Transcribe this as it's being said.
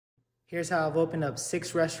Here's how I've opened up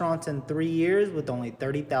 6 restaurants in 3 years with only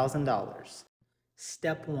 $30,000.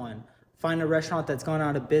 Step 1. Find a restaurant that's gone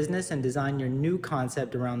out of business and design your new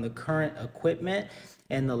concept around the current equipment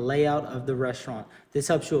and the layout of the restaurant. This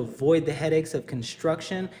helps you avoid the headaches of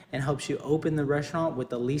construction and helps you open the restaurant with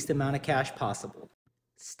the least amount of cash possible.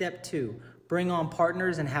 Step 2. Bring on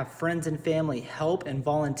partners and have friends and family help and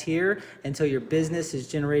volunteer until your business is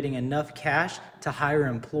generating enough cash to hire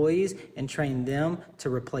employees and train them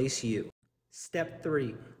to replace you. Step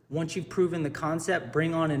 3. Once you've proven the concept,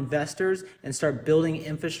 bring on investors and start building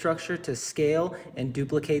infrastructure to scale and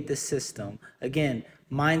duplicate the system. Again,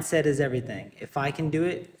 mindset is everything. If I can do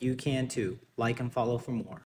it, you can too. Like and follow for more.